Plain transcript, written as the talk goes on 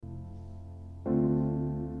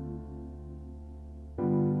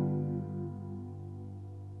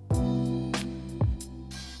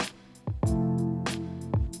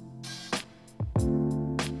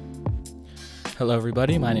Hello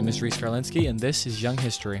everybody, my name is Reese Karlinski and this is Young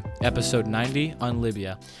History, episode 90 on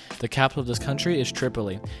Libya. The capital of this country is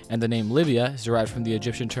Tripoli, and the name Libya is derived from the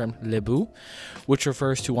Egyptian term Lebu, which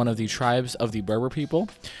refers to one of the tribes of the Berber people,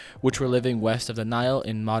 which were living west of the Nile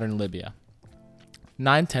in modern Libya.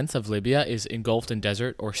 9/10 of Libya is engulfed in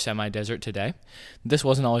desert or semi-desert today. This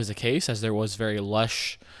wasn't always the case, as there was very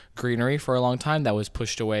lush greenery for a long time that was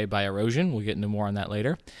pushed away by erosion. We'll get into more on that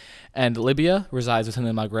later. And Libya resides within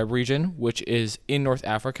the Maghreb region, which is in North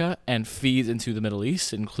Africa and feeds into the Middle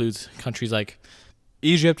East. It includes countries like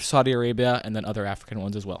Egypt, Saudi Arabia, and then other African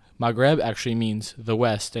ones as well. Maghreb actually means the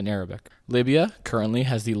West in Arabic. Libya currently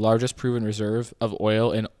has the largest proven reserve of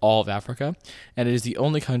oil in all of Africa, and it is the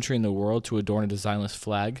only country in the world to adorn a designless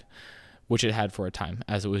flag, which it had for a time,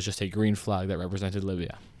 as it was just a green flag that represented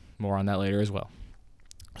Libya. More on that later as well.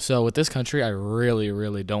 So with this country, I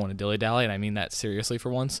really don't want to dilly-dally, and I mean that seriously for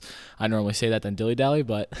once. I normally say that then dilly-dally,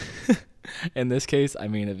 but in this case, I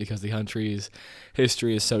mean it because the country's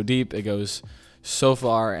history is so deep, it goes so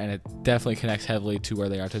far, and it definitely connects heavily to where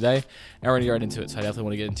they are today. And we're going to get right into it, so I definitely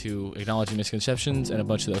want to get into acknowledging misconceptions and a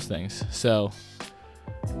bunch of those things. So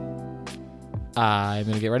I'm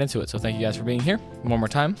going to get right into it, so thank you guys for being here. One more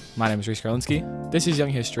time, my name is Reese Karlinski, this is Young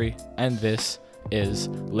History, and this is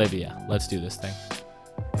Libya. Let's do this thing.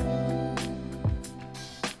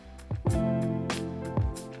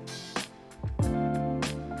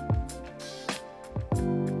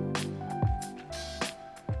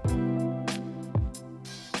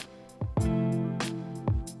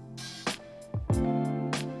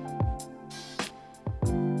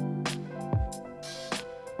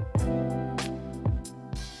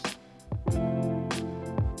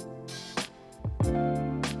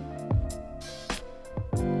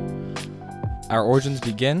 Our origins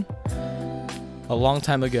begin a long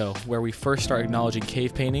time ago, where we first start acknowledging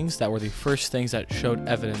cave paintings that were the first things that showed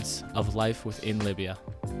evidence of life within Libya,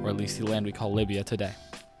 or at least the land we call Libya today.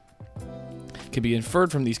 It can be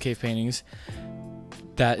inferred from these cave paintings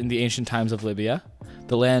that in the ancient times of Libya,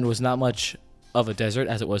 the land was not much of a desert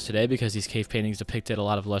as it was today, because these cave paintings depicted a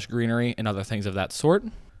lot of lush greenery and other things of that sort.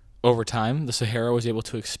 Over time, the Sahara was able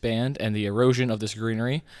to expand, and the erosion of this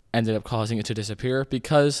greenery ended up causing it to disappear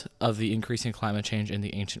because of the increasing climate change in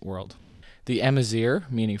the ancient world. The Amazigh,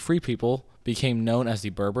 meaning free people, became known as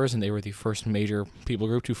the Berbers, and they were the first major people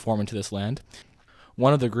group to form into this land.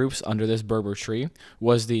 One of the groups under this Berber tree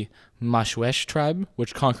was the Mashwesh tribe,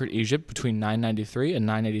 which conquered Egypt between 993 and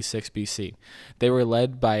 986 BC. They were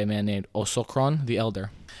led by a man named Osokron the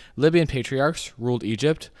Elder. Libyan patriarchs ruled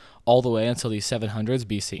Egypt all the way until the 700s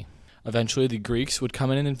BC. Eventually, the Greeks would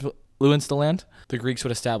come in and influence the land. The Greeks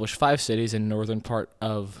would establish 5 cities in the northern part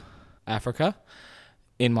of Africa,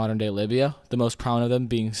 in modern-day Libya, the most prominent of them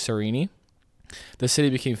being Cyrene. The city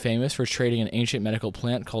became famous for trading an ancient medical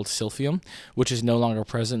plant called silphium, which is no longer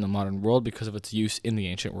present in the modern world because of its use in the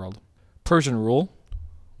ancient world. Persian rule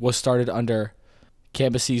was started under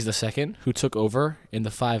Cambyses II, who took over in the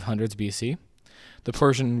 500s BC. The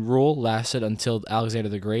Persian rule lasted until Alexander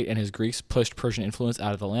the Great and his Greeks pushed Persian influence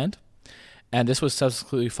out of the land, and this was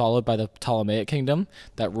subsequently followed by the Ptolemaic kingdom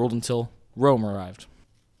that ruled until Rome arrived.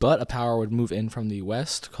 But a power would move in from the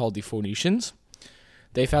west called the Phoenicians.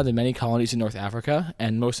 They founded many colonies in North Africa,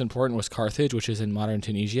 and most important was Carthage, which is in modern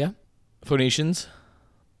Tunisia. Phoenicians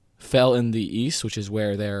fell in the east, which is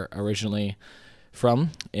where they're originally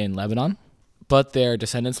from, in Lebanon. But their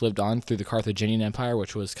descendants lived on through the Carthaginian Empire,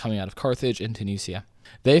 which was coming out of Carthage in Tunisia.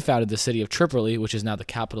 They founded the city of Tripoli, which is now the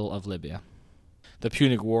capital of Libya. The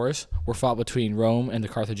Punic Wars were fought between Rome and the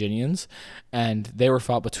Carthaginians, and they were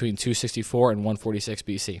fought between 264 and 146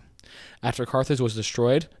 BC. After Carthage was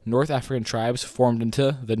destroyed, North African tribes formed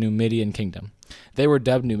into the Numidian kingdom. They were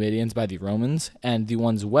dubbed Numidians by the Romans, and the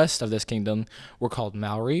ones west of this kingdom were called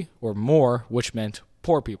Maori, or Moor, which meant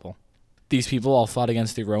poor people. These people all fought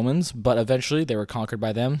against the Romans, but eventually they were conquered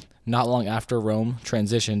by them, not long after Rome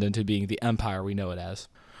transitioned into being the empire we know it as.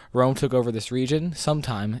 Rome took over this region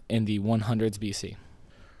sometime in the 100s BC.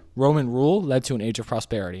 Roman rule led to an age of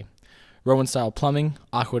prosperity. Roman-style plumbing,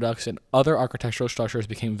 aqueducts, and other architectural structures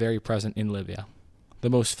became very present in Libya. The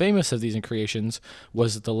most famous of these creations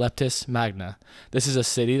was the Leptis Magna. This is a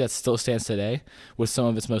city that still stands today, with some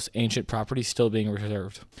of its most ancient properties still being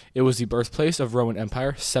preserved. It was the birthplace of Roman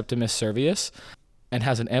Empire Septimus Servius, and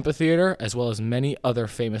has an amphitheater as well as many other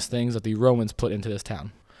famous things that the Romans put into this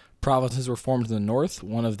town. Provinces were formed in the north,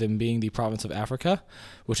 one of them being the province of Africa,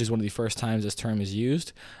 which is one of the first times this term is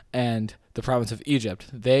used, and the province of Egypt.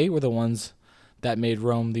 They were the ones that made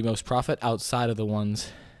Rome the most profit outside of the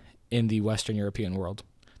ones in the Western European world.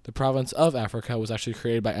 The province of Africa was actually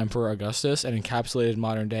created by Emperor Augustus and encapsulated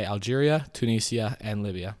modern-day Algeria, Tunisia, and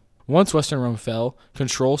Libya. Once Western Rome fell,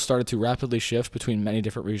 control started to rapidly shift between many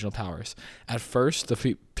different regional powers. At first,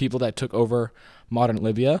 the people that took over modern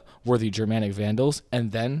Libya were the Germanic Vandals,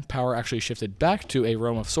 and then power actually shifted back to a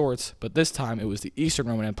Rome of sorts, but this time it was the Eastern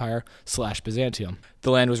Roman Empire / Byzantium.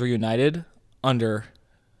 The land was reunited under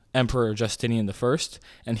Emperor Justinian I,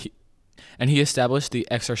 and he established the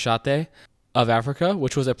Exarchate of Africa,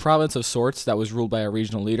 which was a province of sorts that was ruled by a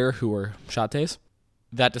regional leader who were Shates,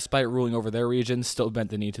 that despite ruling over their region still bent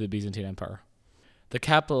the knee to the Byzantine Empire. The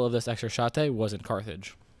capital of this Exarchate was in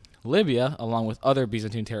Carthage. Libya, along with other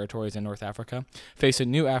Byzantine territories in North Africa, faced a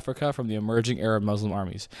new Africa from the emerging Arab Muslim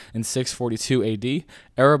armies. In 642 AD,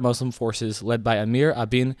 Arab Muslim forces led by Emir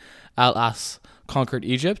Ibn al-As conquered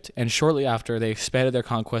Egypt, and shortly after they expanded their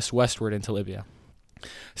conquest westward into Libya.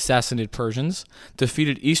 Sassanid Persians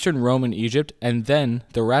defeated Eastern Rome and Egypt, and then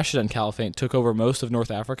the Rashidun Caliphate took over most of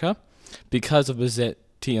North Africa because of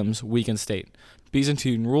Byzantium's weakened state.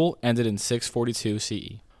 Byzantine rule ended in 642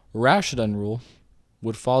 CE. Rashidun rule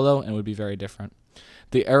would follow and would be very different.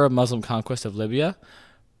 The Arab Muslim conquest of Libya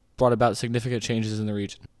brought about significant changes in the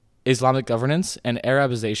region. Islamic governance and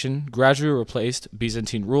Arabization gradually replaced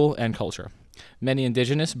Byzantine rule and culture. Many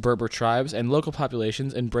indigenous Berber tribes and local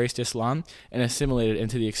populations embraced Islam and assimilated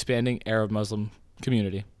into the expanding Arab Muslim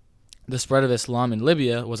community. The spread of Islam in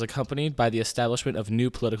Libya was accompanied by the establishment of new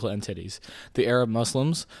political entities. The Arab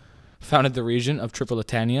Muslims founded the region of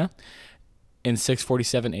Tripolitania in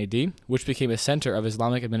 647 AD, which became a center of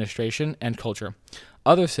Islamic administration and culture.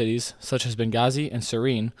 Other cities, such as Benghazi and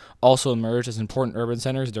Sirene, also emerged as important urban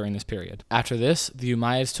centers during this period. After this, the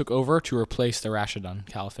Umayyads took over to replace the Rashidun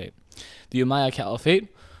Caliphate. The Umayyad Caliphate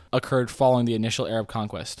occurred following the initial Arab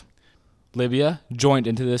conquest. Libya joined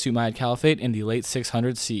into this Umayyad Caliphate in the late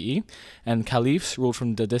 600s CE, and caliphs ruled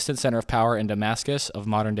from the distant center of power in Damascus of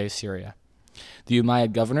modern-day Syria. The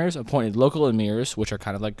Umayyad governors appointed local emirs, which are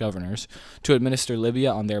kind of like governors, to administer Libya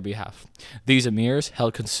on their behalf. These emirs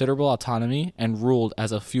held considerable autonomy and ruled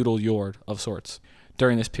as a feudal lord of sorts.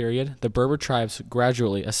 During this period, the Berber tribes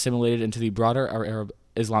gradually assimilated into the broader Arab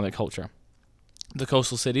Islamic culture. The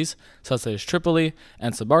coastal cities, such as Tripoli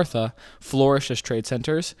and Sabartha, flourished as trade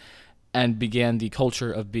centers and began the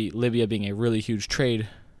culture of Libya being a really huge trade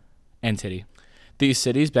entity. These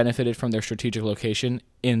cities benefited from their strategic location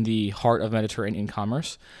in the heart of Mediterranean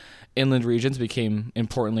commerce. Inland regions became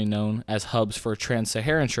importantly known as hubs for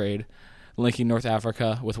trans-Saharan trade, linking North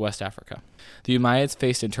Africa with West Africa. The Umayyads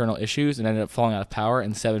faced internal issues and ended up falling out of power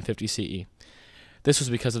in 750 CE. This was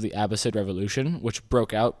because of the Abbasid Revolution, which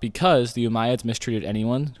broke out because the Umayyads mistreated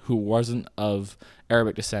anyone who wasn't of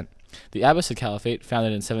Arabic descent. The Abbasid Caliphate,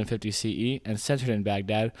 founded in 750 CE and centered in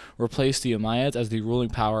Baghdad, replaced the Umayyads as the ruling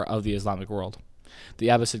power of the Islamic world. The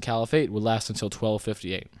Abbasid Caliphate would last until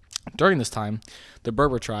 1258. During this time, the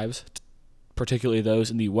Berber tribes, particularly those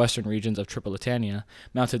in the western regions of Tripolitania,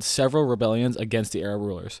 mounted several rebellions against the Arab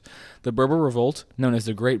rulers. The Berber Revolt, known as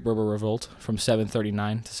the Great Berber Revolt from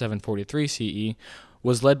 739 to 743 CE,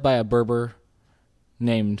 was led by a Berber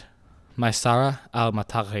named Maysara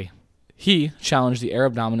al-Mataghi. He challenged the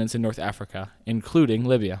Arab dominance in North Africa, including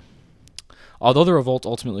Libya. Although the revolt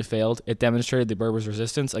ultimately failed, it demonstrated the Berbers'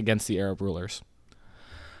 resistance against the Arab rulers.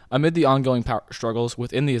 Amid the ongoing power struggles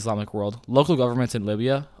within the Islamic world, local governments in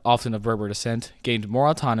Libya, often of Berber descent, gained more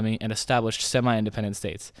autonomy and established semi-independent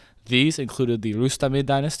states. These included the Rustamid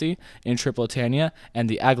dynasty in Tripolitania and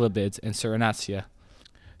the Aghlabids in Cyrenaica.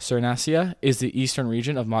 Cyrenaica is the eastern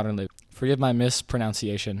region of modern Libya. Forgive my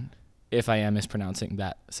mispronunciation if I am mispronouncing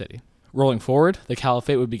that city. Rolling forward, the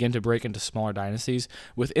Caliphate would begin to break into smaller dynasties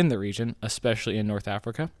within the region, especially in North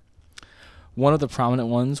Africa. One of the prominent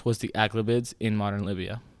ones was the Aghlabids in modern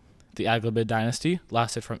Libya. The Aghlabid dynasty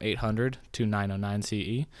lasted from 800 to 909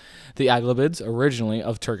 CE. The Aghlabids, originally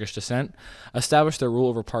of Turkish descent, established their rule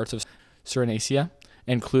over parts of Cyrenaica,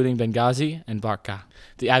 including Benghazi and Barqa.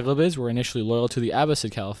 The Aghlabids were initially loyal to the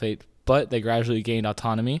Abbasid Caliphate, but they gradually gained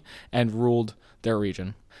autonomy and ruled their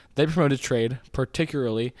region. They promoted trade,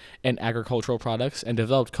 particularly in agricultural products, and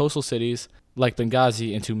developed coastal cities like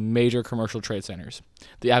Benghazi into major commercial trade centers.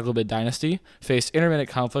 The Aghlabid dynasty faced intermittent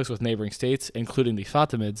conflicts with neighboring states, including the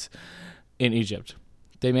Fatimids in Egypt.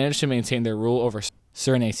 They managed to maintain their rule over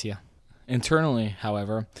Cyrenaica. Internally,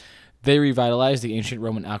 however, they revitalized the ancient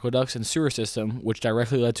Roman aqueducts and sewer system, which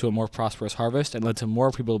directly led to a more prosperous harvest and led to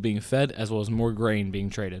more people being fed as well as more grain being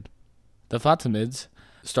traded. The Fatimids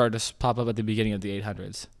started to pop up at the beginning of the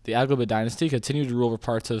 800s. The Aghlabid dynasty continued to rule over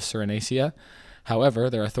parts of Cyrenaica.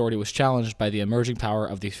 However, their authority was challenged by the emerging power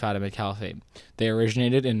of the Fatimid Caliphate. They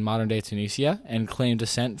originated in modern-day Tunisia and claimed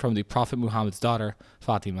descent from the Prophet Muhammad's daughter,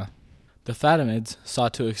 Fatima. The Fatimids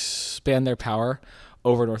sought to expand their power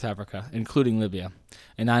over North Africa, including Libya.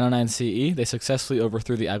 In 909 CE, they successfully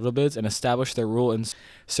overthrew the Aghlabids and established their rule in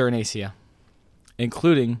Cyrenaica,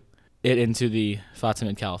 including it into the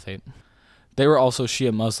Fatimid Caliphate. They were also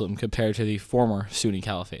Shia Muslim compared to the former Sunni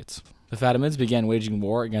caliphates. The Fatimids began waging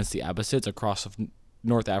war against the Abbasids across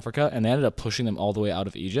North Africa, and they ended up pushing them all the way out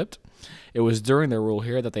of Egypt. It was during their rule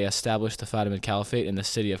here that they established the Fatimid Caliphate in the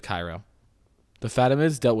city of Cairo. The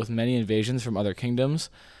Fatimids dealt with many invasions from other kingdoms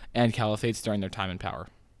and caliphates during their time in power.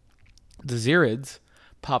 The Zirids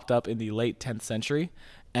popped up in the late 10th century,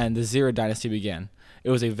 and the Zirid dynasty began. It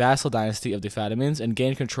was a vassal dynasty of the Fatimids and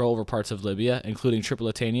gained control over parts of Libya, including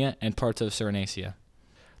Tripolitania and parts of Cyrenaica.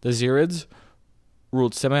 The Zirids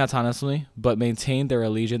ruled semi-autonomously, but maintained their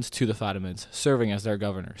allegiance to the Fatimids, serving as their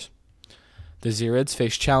governors. The Zirids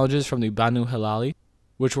faced challenges from the Banu Hilali,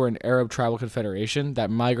 which were an Arab tribal confederation that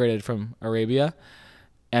migrated from Arabia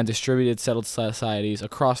and distributed settled societies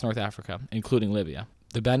across North Africa, including Libya.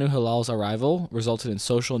 The Banu Hilal's arrival resulted in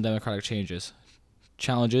social and democratic changes.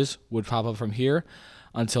 Challenges would pop up from here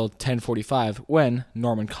until 1045, when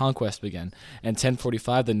Norman conquest began. In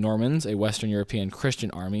 1045, the Normans, a Western European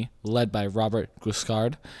Christian army led by Robert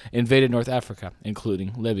Guiscard, invaded North Africa,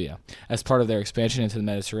 including Libya, as part of their expansion into the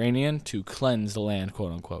Mediterranean to cleanse the land,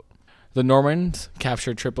 quote-unquote. The Normans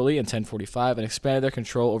captured Tripoli in 1045 and expanded their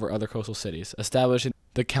control over other coastal cities, establishing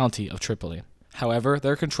the county of Tripoli. However,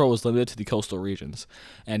 their control was limited to the coastal regions,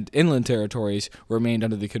 and inland territories remained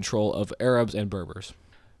under the control of Arabs and Berbers.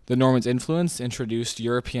 The Normans' influence introduced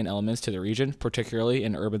European elements to the region, particularly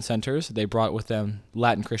in urban centers. They brought with them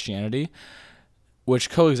Latin Christianity, which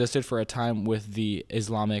coexisted for a time with the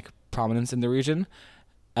Islamic prominence in the region,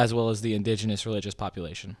 as well as the indigenous religious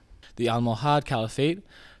population. The Almohad Caliphate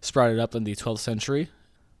sprouted up in the 12th century.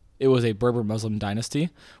 It was a Berber Muslim dynasty,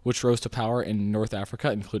 which rose to power in North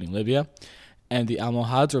Africa, including Libya, and the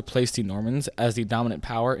Almohads replaced the Normans as the dominant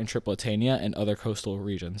power in Tripolitania and other coastal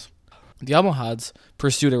regions. The Almohads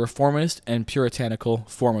pursued a reformist and puritanical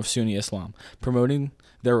form of Sunni Islam, promoting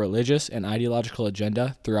their religious and ideological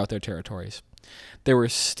agenda throughout their territories. There were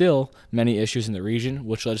still many issues in the region,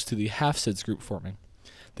 which led to the Hafsids group forming.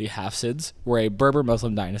 The Hafsids were a Berber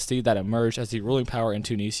Muslim dynasty that emerged as the ruling power in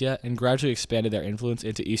Tunisia and gradually expanded their influence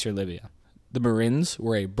into eastern Libya. The Marins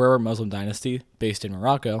were a Berber Muslim dynasty based in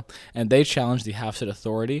Morocco, and they challenged the Hafsid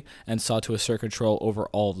authority and sought to assert control over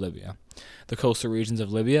all of Libya. The coastal regions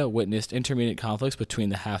of Libya witnessed intermediate conflicts between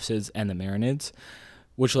the Hafsids and the Marinids,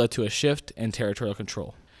 which led to a shift in territorial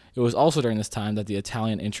control. It was also during this time that the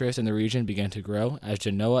Italian interest in the region began to grow, as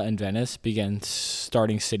Genoa and Venice began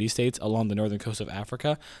starting city-states along the northern coast of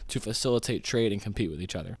Africa to facilitate trade and compete with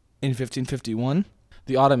each other. In 1551,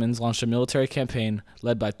 the Ottomans launched a military campaign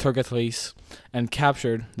led by Turgutlis and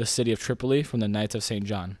captured the city of Tripoli from the Knights of St.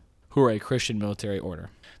 John, who were a Christian military order.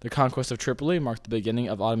 The conquest of Tripoli marked the beginning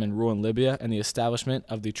of Ottoman rule in Libya and the establishment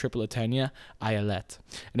of the Tripolitania Eyalet,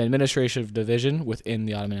 an administrative division within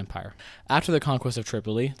the Ottoman Empire. After the conquest of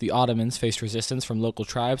Tripoli, the Ottomans faced resistance from local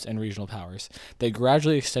tribes and regional powers. They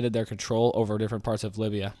gradually extended their control over different parts of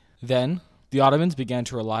Libya. Then, the Ottomans began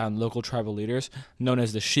to rely on local tribal leaders, known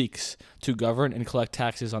as the sheiks, to govern and collect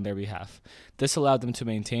taxes on their behalf. This allowed them to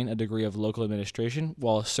maintain a degree of local administration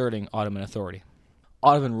while asserting Ottoman authority.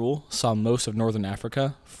 Ottoman rule saw most of northern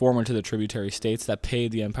Africa form into the tributary states that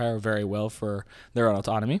paid the empire very well for their own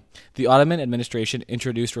autonomy. The Ottoman administration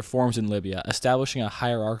introduced reforms in Libya, establishing a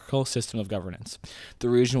hierarchical system of governance. The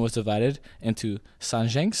region was divided into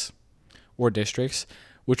sanjanks, or districts,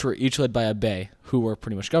 which were each led by a bey, who were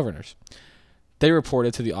pretty much governors. They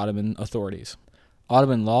reported to the Ottoman authorities.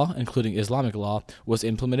 Ottoman law, including Islamic law, was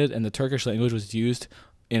implemented, and the Turkish language was used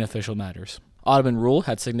in official matters. Ottoman rule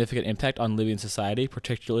had significant impact on Libyan society,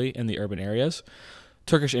 particularly in the urban areas.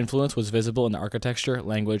 Turkish influence was visible in the architecture,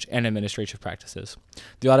 language, and administrative practices.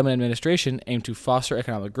 The Ottoman administration aimed to foster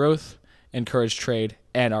economic growth, encourage trade,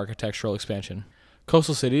 and architectural expansion.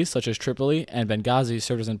 Coastal cities such as Tripoli and Benghazi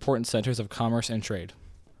served as important centers of commerce and trade.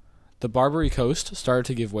 The Barbary coast started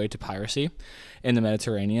to give way to piracy in the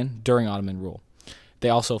Mediterranean during Ottoman rule. They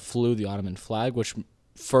also flew the Ottoman flag, which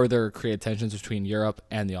further created tensions between Europe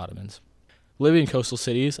and the Ottomans. Libyan coastal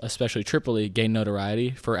cities, especially Tripoli, gained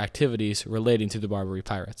notoriety for activities relating to the Barbary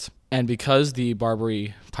pirates. And because the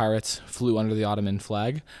Barbary pirates flew under the Ottoman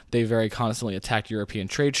flag, they very constantly attacked European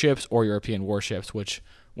trade ships or European warships, which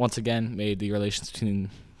once again made the relations between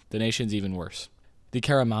the nations even worse. The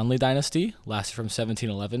Karamanli dynasty lasted from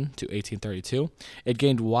 1711 to 1832. It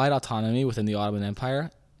gained wide autonomy within the Ottoman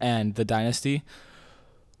Empire, and the dynasty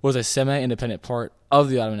was a semi-independent part of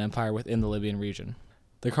the Ottoman Empire within the Libyan region.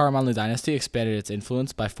 The Karamanli dynasty expanded its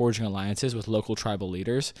influence by forging alliances with local tribal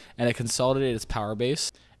leaders, and it consolidated its power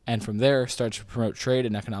base and from there started to promote trade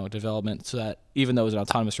and economic development so that even though it was an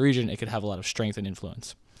autonomous region, it could have a lot of strength and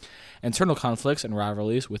influence. Internal conflicts and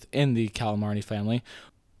rivalries within the Calamarni family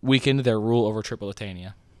weakened their rule over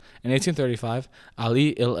Tripolitania. In 1835,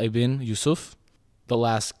 Ali ibn Yusuf, the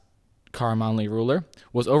last Karamanli ruler,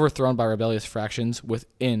 was overthrown by rebellious factions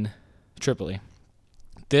within Tripoli.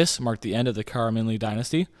 This marked the end of the Karamanli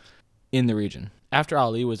dynasty in the region. After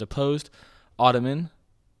Ali was deposed, Ottoman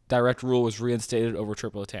direct rule was reinstated over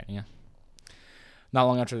Tripolitania. Not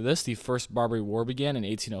long after this, the First Barbary War began in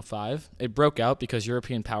 1805. It broke out because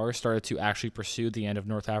European powers started to actually pursue the end of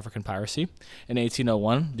North African piracy. In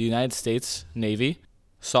 1801, the United States Navy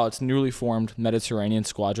saw its newly formed Mediterranean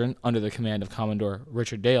Squadron under the command of Commodore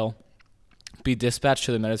Richard Dale be dispatched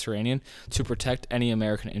to the Mediterranean to protect any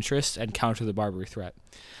American interests and counter the Barbary threat.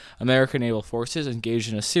 American naval forces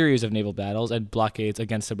engaged in a series of naval battles and blockades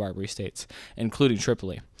against the Barbary states, including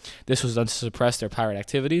Tripoli. This was done to suppress their pirate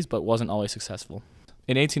activities, but wasn't always successful.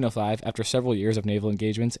 In 1805, after several years of naval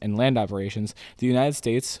engagements and land operations, the United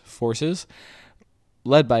States forces,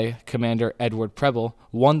 led by Commander Edward Preble,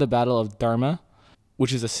 won the Battle of Darma,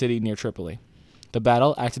 which is a city near Tripoli. The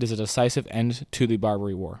battle acted as a decisive end to the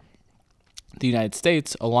Barbary War. The United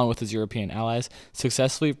States, along with its European allies,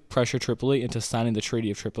 successfully pressured Tripoli into signing the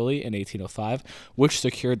Treaty of Tripoli in 1805, which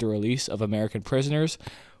secured the release of American prisoners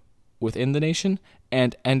within the nation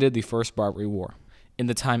and ended the First Barbary War. In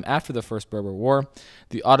the time after the First Berber War,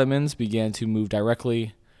 the Ottomans began to move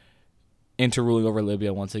directly into ruling over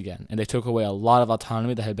Libya once again, and they took away a lot of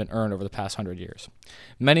autonomy that had been earned over the past 100 years.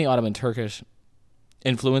 Many Ottoman Turkish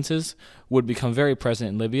influences would become very present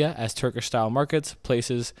in Libya as Turkish-style markets,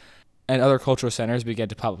 places, and other cultural centers began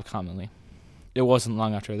to pop up commonly. It wasn't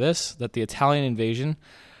long after this that the Italian invasion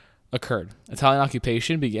occurred. Italian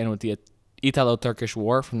occupation began with the Italo-Turkish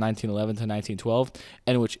War from 1911 to 1912,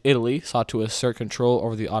 in which Italy sought to assert control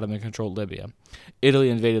over the Ottoman-controlled Libya. Italy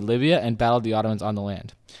invaded Libya and battled the Ottomans on the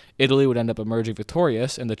land. Italy would end up emerging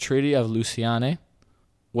victorious, and the Treaty of Lausanne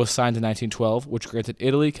was signed in 1912, which granted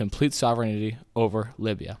Italy complete sovereignty over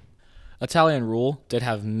Libya. Italian rule did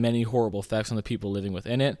have many horrible effects on the people living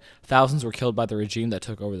within it. Thousands were killed by the regime that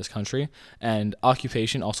took over this country, and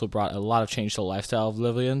occupation also brought a lot of change to the lifestyle of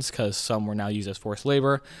Libyans because some were now used as forced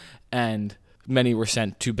labor, and many were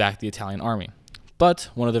sent to back the Italian army. But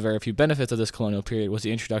one of the very few benefits of this colonial period was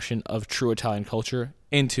the introduction of true Italian culture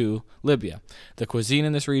into Libya. The cuisine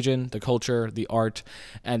in this region, the culture, the art,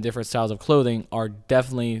 and different styles of clothing are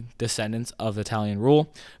definitely descendants of Italian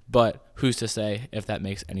rule, but who's to say if that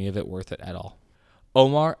makes any of it worth it at all?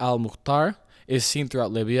 Omar al-Mukhtar is seen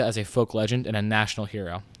throughout Libya as a folk legend and a national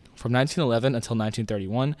hero. From 1911 until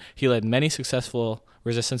 1931, he led many successful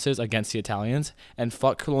resistances against the Italians and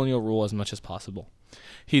fought colonial rule as much as possible.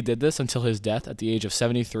 He did this until his death at the age of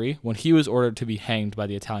 73, when he was ordered to be hanged by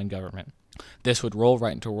the Italian government. This would roll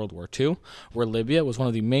right into World War II, where Libya was one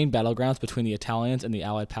of the main battlegrounds between the Italians and the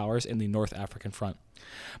Allied powers in the North African front.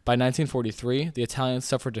 By 1943, the Italians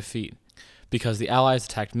suffered defeat because the Allies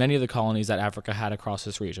attacked many of the colonies that Africa had across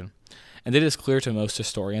this region. And it is clear to most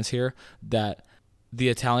historians here that the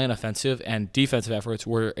Italian offensive and defensive efforts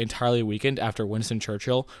were entirely weakened after Winston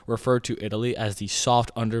Churchill referred to Italy as the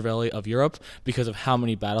soft underbelly of Europe because of how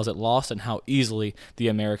many battles it lost and how easily the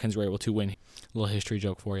Americans were able to win. Little history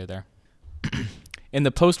joke for you there. In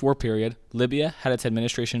the post-war period, Libya had its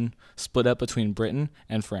administration split up between Britain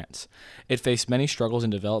and France. It faced many struggles in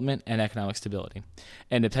development and economic stability.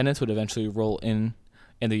 Independence would eventually roll in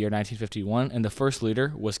the year 1951, and the first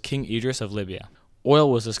leader was King Idris of Libya.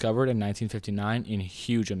 Oil was discovered in 1959 in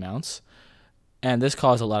huge amounts, and this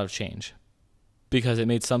caused a lot of change because it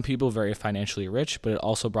made some people very financially rich, but it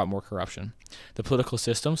also brought more corruption. The political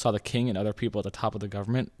system saw the king and other people at the top of the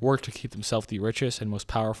government work to keep themselves the richest and most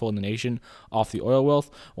powerful in the nation off the oil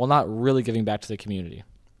wealth while not really giving back to the community.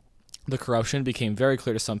 The corruption became very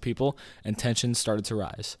clear to some people, and tensions started to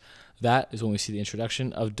rise. That is when we see the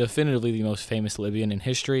introduction of definitively the most famous Libyan in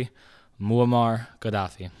history, Muhhamar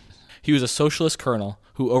Ghaddafi. He was a socialist colonel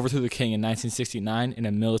who overthrew the king in 1969 in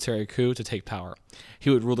a military coup to take power. He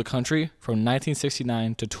would rule the country from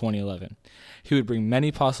 1969 to 2011. He would bring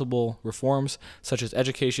many possible reforms, such as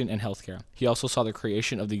education and healthcare. He also saw the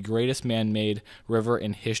creation of the greatest man-made river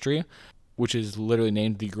in history, which is literally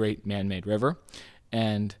named the Great Man-Made River,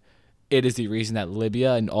 and it is the reason that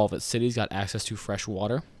Libya and all of its cities got access to fresh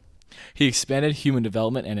water. He expanded human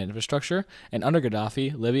development and infrastructure, and under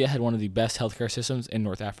Gaddafi, Libya had one of the best healthcare systems in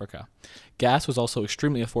North Africa. Gas was also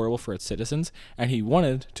extremely affordable for its citizens, and he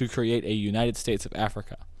wanted to create a United States of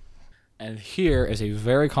Africa. And here is a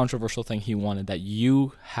very controversial thing he wanted that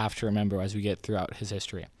you have to remember as we get throughout his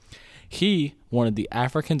history. He wanted the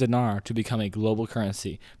African dinar to become a global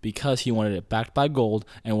currency because he wanted it backed by gold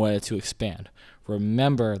and wanted it to expand.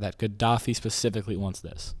 Remember that Gaddafi specifically wants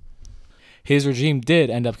this. His regime did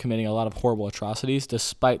end up committing a lot of horrible atrocities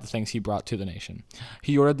despite the things he brought to the nation.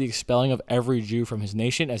 He ordered the expelling of every Jew from his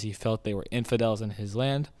nation as he felt they were infidels in his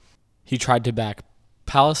land. He tried to back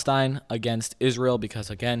Palestine against Israel because,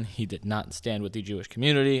 again, he did not stand with the Jewish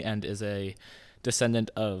community and is a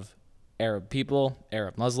descendant of Arab people,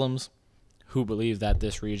 Arab Muslims, who believe that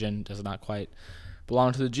this region does not quite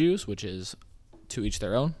belong to the Jews, which is to each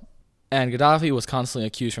their own. And Gaddafi was constantly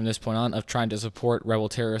accused from this point on of trying to support rebel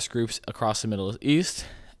terrorist groups across the Middle East.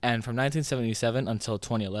 And from 1977 until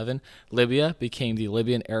 2011, Libya became the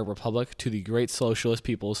Libyan Arab Republic to the great socialist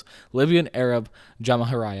people's Libyan Arab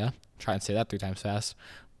Jamahiriya, try and say that 3 times fast,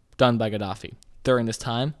 done by Gaddafi. During this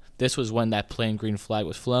time, this was when that plain green flag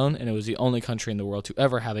was flown, and it was the only country in the world to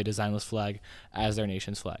ever have a designless flag as their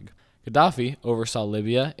nation's flag. Gaddafi oversaw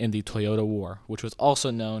Libya in the Toyota War, which was also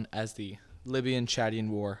known as the Libyan-Chadian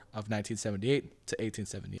War of 1978 to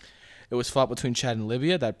 1870. It was fought between Chad and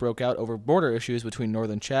Libya that broke out over border issues between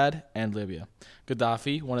northern Chad and Libya.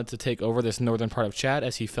 Gaddafi wanted to take over this northern part of Chad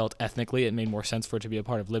as he felt ethnically it made more sense for it to be a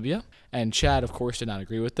part of Libya. And Chad, of course, did not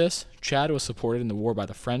agree with this. Chad was supported in the war by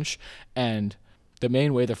the French, and the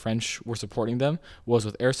main way the French were supporting them was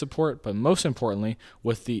with air support, but most importantly,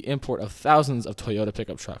 with the import of thousands of Toyota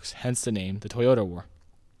pickup trucks, hence the name, the Toyota War.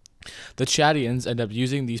 The Chadians ended up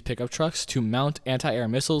using these pickup trucks to mount anti-air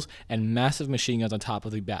missiles and massive machine guns on top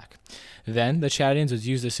of the back. Then the Chadians would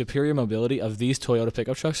use the superior mobility of these Toyota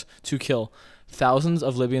pickup trucks to kill thousands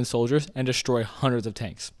of Libyan soldiers and destroy hundreds of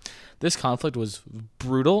tanks. This conflict was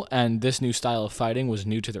brutal, and this new style of fighting was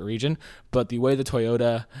new to the region, but the way the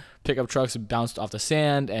Toyota pickup trucks bounced off the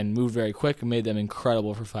sand and moved very quick made them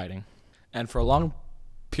incredible for fighting. And for a long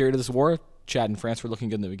period of this war, Chad and France were looking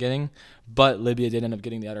good in the beginning, but Libya did end up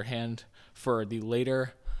getting the other hand for the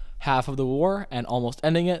later half of the war and almost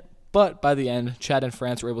ending it. But by the end, Chad and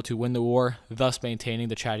France were able to win the war, thus maintaining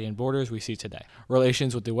the Chadian borders we see today.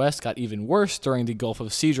 Relations with the West got even worse during the Gulf of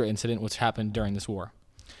Sidra incident, which happened during this war.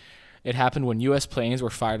 It happened when U.S. planes were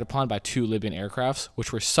fired upon by 2 Libyan aircrafts,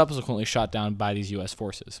 which were subsequently shot down by these U.S.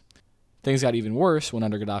 forces. Things got even worse when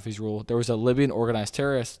under Gaddafi's rule, there was a Libyan organized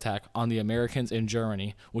terrorist attack on the Americans in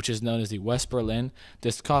Germany, which is known as the West Berlin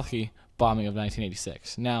Diskopf bombing of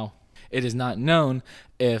 1986. Now, it is not known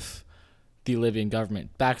if the Libyan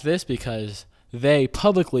government backed this because they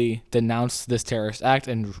publicly denounced this terrorist act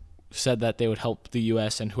and said that they would help the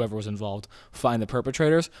U.S. and whoever was involved find the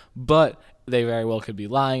perpetrators, but they very well could be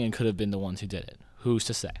lying and could have been the ones who did it. Who's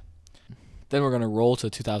to say? Then we're going to roll to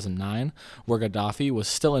 2009, where Gaddafi was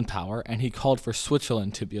still in power, and he called for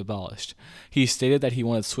Switzerland to be abolished. He stated that he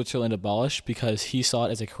wanted Switzerland abolished because he saw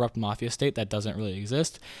it as a corrupt mafia state that doesn't really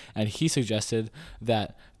exist, and he suggested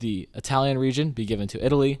that the Italian region be given to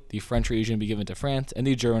Italy, the French region be given to France, and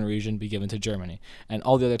the German region be given to Germany, and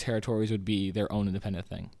all the other territories would be their own independent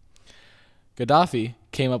thing. Gaddafi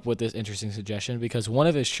came up with this interesting suggestion because one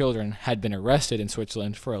of his children had been arrested in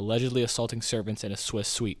Switzerland for allegedly assaulting servants in a Swiss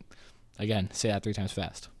suite. Again, say that 3 times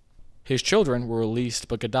fast. His children were released,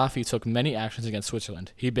 but Gaddafi took many actions against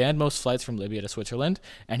Switzerland. He banned most flights from Libya to Switzerland,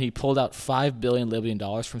 and he pulled out $5 billion Libyan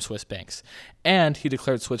dollars from Swiss banks. And he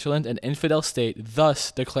declared Switzerland an infidel state,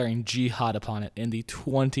 thus declaring jihad upon it in the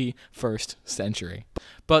 21st century.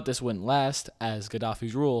 But this wouldn't last, as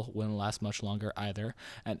Gaddafi's rule wouldn't last much longer either,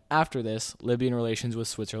 and after this, Libyan relations with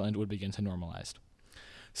Switzerland would begin to normalize.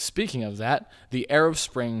 Speaking of that, the Arab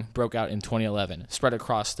Spring broke out in 2011, spread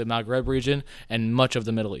across the Maghreb region and much of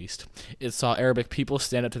the Middle East. It saw Arabic people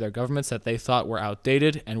stand up to their governments that they thought were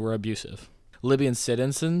outdated and were abusive. Libyan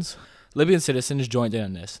citizens joined in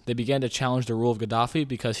on this. They began to challenge the rule of Gaddafi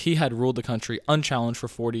because he had ruled the country unchallenged for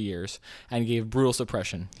 40 years and gave brutal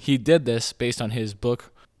suppression. He did this based on his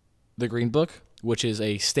book, The Green Book, which is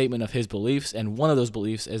a statement of his beliefs, and one of those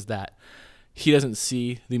beliefs is that he doesn't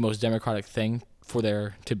see the most democratic thing for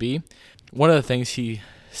there to be. One of the things he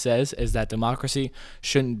says is that democracy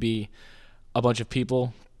shouldn't be a bunch of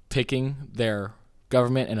people picking their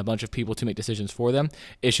government and a bunch of people to make decisions for them.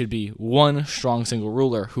 It should be one strong single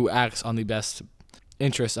ruler who acts on the best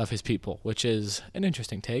interests of his people, which is an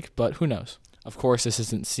interesting take, but who knows? Of course, this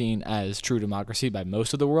isn't seen as true democracy by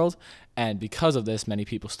most of the world, and because of this, many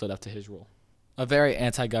people stood up to his rule. A very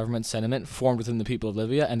anti-government sentiment formed within the people of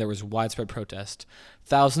Libya, and there was widespread protest.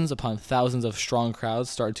 Thousands upon thousands of strong crowds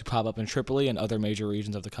started to pop up in Tripoli and other major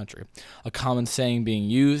regions of the country. A common saying being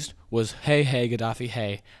used was, "Hey, hey, Gaddafi,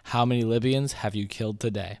 hey, how many Libyans have you killed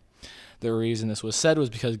today?" The reason this was said was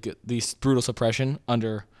because the brutal suppression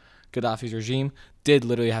under Gaddafi's regime did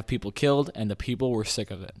literally have people killed, and the people were sick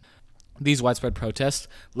of it. These widespread protests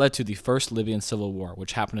led to the first Libyan civil war,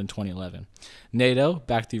 which happened in 2011. NATO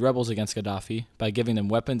backed the rebels against Gaddafi by giving them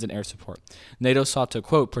weapons and air support. NATO sought to,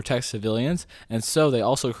 quote, protect civilians, and so they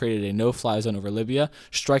also created a no-fly zone over Libya,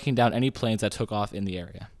 striking down any planes that took off in the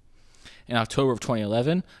area. In October of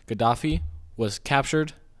 2011, Gaddafi was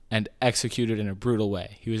captured and executed in a brutal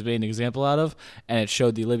way. He was made an example out of, and it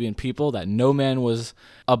showed the Libyan people that no man was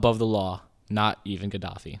above the law, not even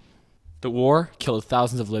Gaddafi. The war killed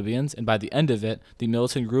thousands of Libyans, and by the end of it, the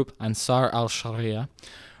militant group Ansar al-Sharia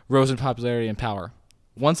rose in popularity and power.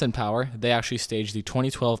 Once in power, they actually staged the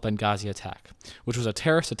 2012 Benghazi attack, which was a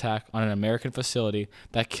terrorist attack on an American facility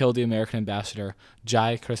that killed the American ambassador,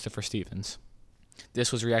 J. Christopher Stevens.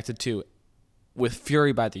 This was reacted to with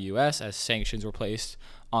fury by the U.S. as sanctions were placed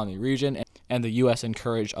on the region, and the U.S.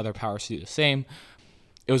 encouraged other powers to do the same.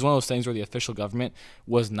 It was one of those things where the official government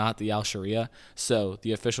was not the al-Sharia, so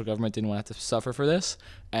the official government didn't want to have to suffer for this,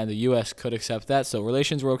 and the U.S. could accept that, so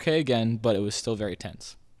relations were okay again, but it was still very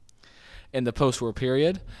tense. In the post-war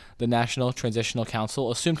period, the National Transitional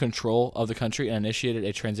Council assumed control of the country and initiated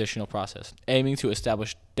a transitional process, aiming to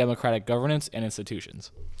establish democratic governance and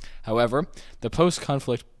institutions. However, the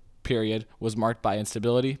post-conflict period was marked by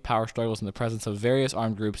instability, power struggles, and the presence of various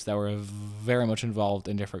armed groups that were very much involved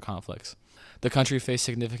in different conflicts. The country faced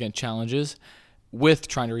significant challenges with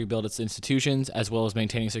trying to rebuild its institutions as well as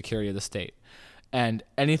maintaining security of the state. And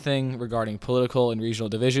anything regarding political and regional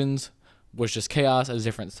divisions was just chaos, as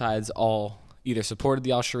different sides all either supported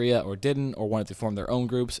the al-Sharia or didn't, or wanted to form their own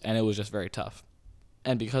groups, and it was just very tough.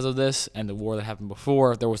 And because of this and the war that happened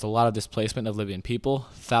before, there was a lot of displacement of Libyan people.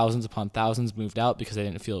 Thousands upon thousands moved out because they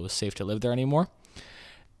didn't feel it was safe to live there anymore.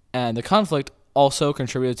 And the conflict also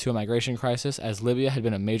contributed to a migration crisis, as Libya had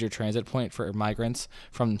been a major transit point for migrants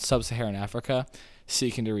from sub-Saharan Africa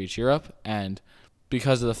seeking to reach Europe. And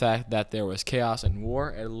because of the fact that there was chaos and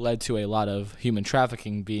war, it led to a lot of human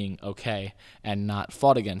trafficking being okay and not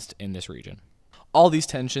fought against in this region. All these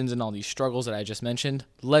tensions and all these struggles that I just mentioned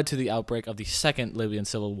led to the outbreak of the Second Libyan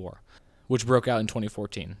Civil War, which broke out in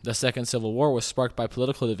 2014. The Second Civil War was sparked by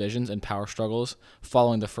political divisions and power struggles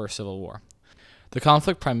following the First Civil War. The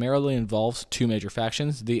conflict primarily involves two major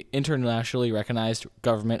factions: the internationally recognized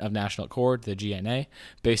Government of National Accord, the GNA,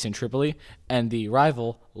 based in Tripoli, and the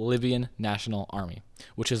rival Libyan National Army,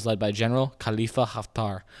 which is led by General Khalifa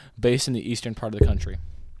Haftar, based in the eastern part of the country.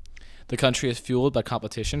 The country is fueled by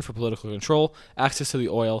competition for political control, access to the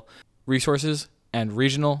oil, resources, and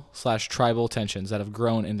regional/tribal tensions that have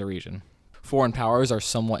grown in the region. Foreign powers are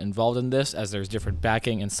somewhat involved in this, as there's different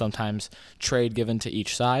backing and sometimes trade given to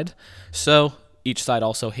each side. So each side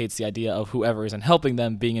also hates the idea of whoever isn't helping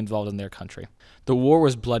them being involved in their country. The war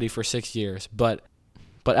was bloody for 6 years, but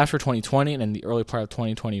after 2020 and in the early part of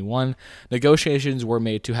 2021, negotiations were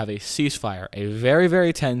made to have a ceasefire, a very,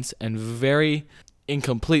 very tense and very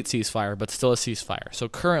incomplete ceasefire, but still a ceasefire. So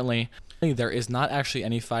currently, there is not actually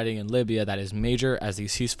any fighting in Libya that is major, as the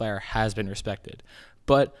ceasefire has been respected.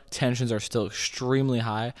 But tensions are still extremely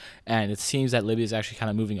high, and it seems that Libya is actually kind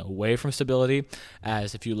of moving away from stability,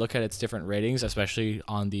 as if you look at its different ratings, especially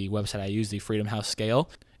on the website I use, the Freedom House scale,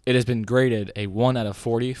 it has been graded a 1 out of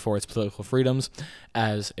 40 for its political freedoms,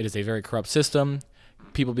 as it is a very corrupt system.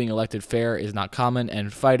 People being elected fair is not common,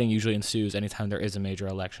 and fighting usually ensues anytime there is a major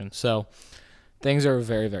election. So things are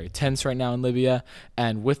very, very tense right now in Libya,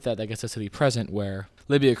 and with that gets us to the present, where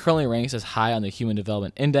Libya currently ranks as high on the Human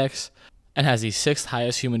Development Index and has the 6th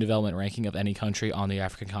highest human development ranking of any country on the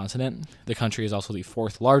African continent. The country is also the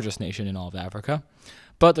 4th largest nation in all of Africa,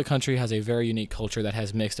 but the country has a very unique culture that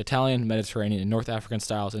has mixed Italian, Mediterranean, and North African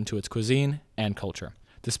styles into its cuisine and culture.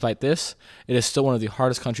 Despite this, it is still one of the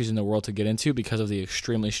hardest countries in the world to get into because of the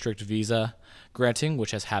extremely strict visa granting,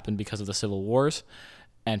 which has happened because of the civil wars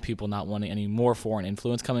and people not wanting any more foreign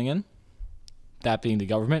influence coming in. That being the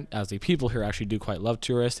government, as the people here actually do quite love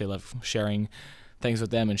tourists. They love sharing things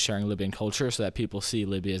with them and sharing Libyan culture so that people see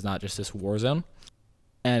Libya as not just this war zone.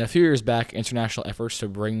 And a few years back, international efforts to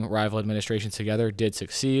bring rival administrations together did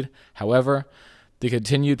succeed. However, the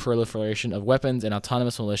continued proliferation of weapons and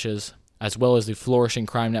autonomous militias, as well as the flourishing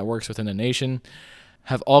crime networks within the nation,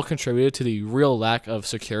 have all contributed to the real lack of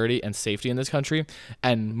security and safety in this country,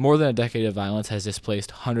 and more than a decade of violence has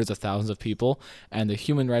displaced hundreds of thousands of people, and the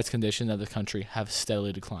human rights conditions of the country have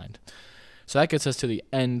steadily declined. So that gets us to the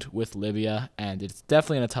end with Libya, and it's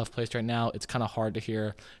definitely in a tough place right now. It's kind of hard to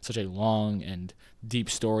hear such a long and deep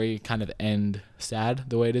story kind of end sad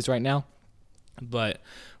the way it is right now. But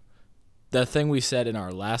the thing we said in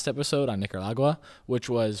our last episode on Nicaragua, which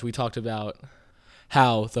was we talked about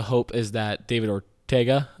how the hope is that David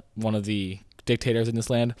Ortega, one of the dictators in this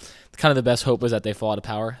land. Kind of the best hope is that they fall out of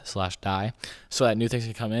power / die so that new things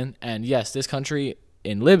can come in. And yes, this country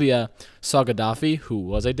in Libya saw Gaddafi, who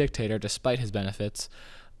was a dictator despite his benefits,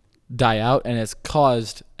 die out, and it's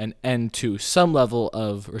caused an end to some level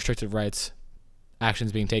of restrictive rights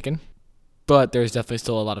actions being taken. But there's definitely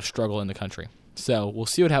still a lot of struggle in the country. So we'll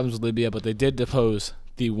see what happens with Libya, but they did depose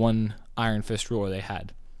the one iron fist ruler they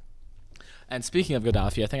had. And speaking of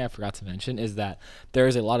Gaddafi, I think I forgot to mention is that there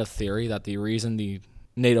is a lot of theory that the reason the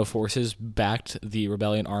NATO forces backed the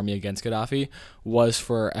rebellion army against Gaddafi was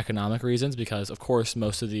for economic reasons, because, of course,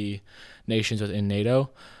 most of the nations within NATO,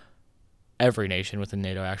 every nation within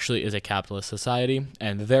NATO actually, is a capitalist society,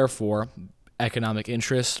 and therefore economic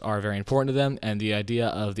interests are very important to them, and the idea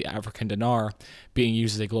of the African dinar being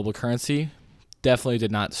used as a global currency definitely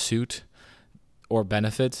did not suit or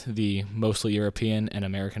benefit the mostly European and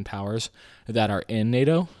American powers that are in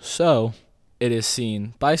NATO. So it is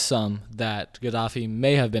seen by some that Gaddafi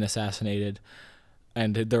may have been assassinated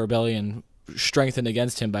and the rebellion strengthened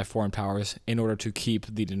against him by foreign powers in order to keep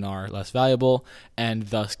the dinar less valuable and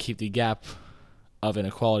thus keep the gap of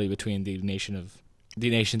inequality between the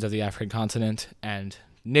nations of the African continent and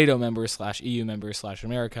NATO members / EU members /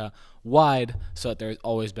 America wide, so that there's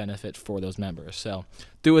always benefit for those members. So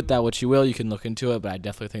do with that what you will. You can look into it, but I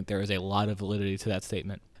definitely think there is a lot of validity to that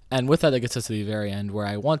statement. And with that gets us to the very end, where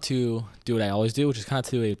I want to do what I always do, which is kind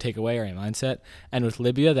of do a takeaway or a mindset. And with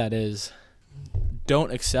Libya, that is,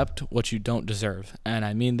 don't accept what you don't deserve. And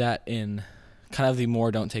I mean that in kind of the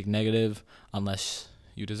more don't take negative unless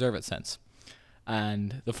you deserve it sense.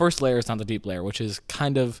 And the first layer is not the deep layer, which is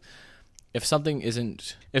kind of if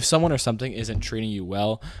someone or something isn't treating you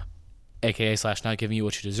well, aka / not giving you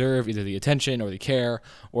what you deserve, either the attention or the care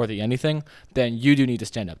or the anything, then you do need to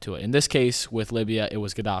stand up to it. In this case, with Libya, it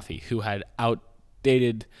was Gaddafi, who had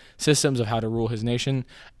outdated systems of how to rule his nation,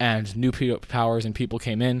 and new powers and people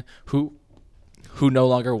came in who no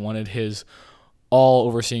longer wanted his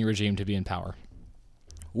all-overseeing regime to be in power.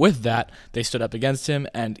 With that, they stood up against him,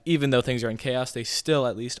 and even though things are in chaos, they still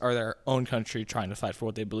at least are their own country trying to fight for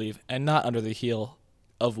what they believe and not under the heel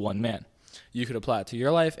of one man. You could apply it to your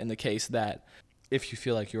life in the case that if you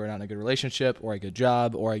feel like you are not in a good relationship or a good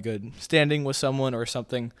job or a good standing with someone or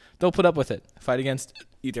something, don't put up with it.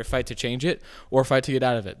 Either fight to change it or fight to get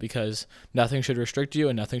out of it, because nothing should restrict you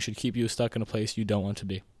and nothing should keep you stuck in a place you don't want to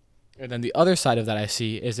be. And then the other side of that I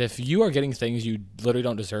see is if you are getting things you literally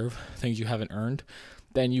don't deserve, things you haven't earned,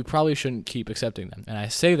 then you probably shouldn't keep accepting them. And I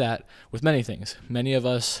say that with many things. Many of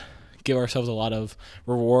us give ourselves a lot of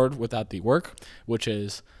reward without the work, which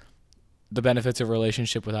is the benefits of a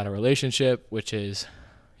relationship without a relationship, which is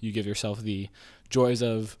you give yourself the joys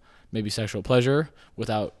of maybe sexual pleasure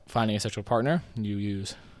without finding a sexual partner. You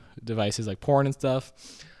use devices like porn and stuff.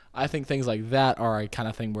 I think things like that are a kind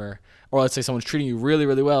of thing where, or let's say someone's treating you really,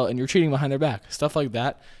 really well and you're cheating behind their back. Stuff like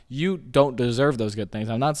that. You don't deserve those good things.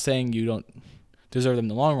 I'm not saying you don't deserve them in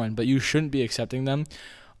the long run, but you shouldn't be accepting them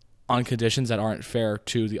on conditions that aren't fair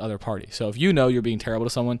to the other party. So if you know you're being terrible to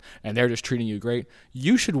someone and they're just treating you great,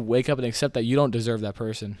 you should wake up and accept that you don't deserve that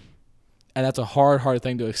person. And that's a hard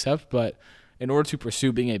thing to accept, but in order to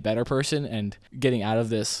pursue being a better person and getting out of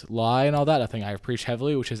this lie and all that, I think I preach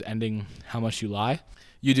heavily, which is ending how much you lie,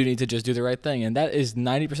 you do need to just do the right thing. And that is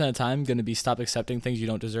 90% of the time going to be stop accepting things you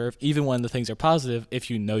don't deserve, even when the things are positive, if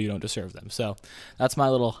you know you don't deserve them. So that's my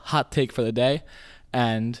little hot take for the day.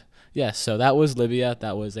 And yes, so that was Libya.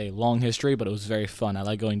 That was a long history, but it was very fun. I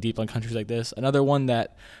like going deep on countries like this. Another one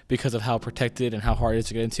that, because of how protected and how hard it is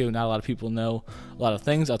to get into, not a lot of people know a lot of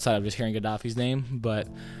things outside of just hearing Gaddafi's name. But,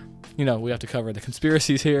 you know, we have to cover the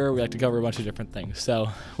conspiracies here. We have to cover a bunch of different things. So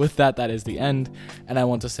with that, that is the end. And I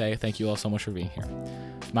want to say thank you all so much for being here.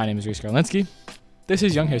 My name is Reese Garlinsky. This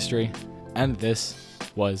is Young History, and this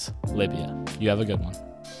was Libya. You have a good one.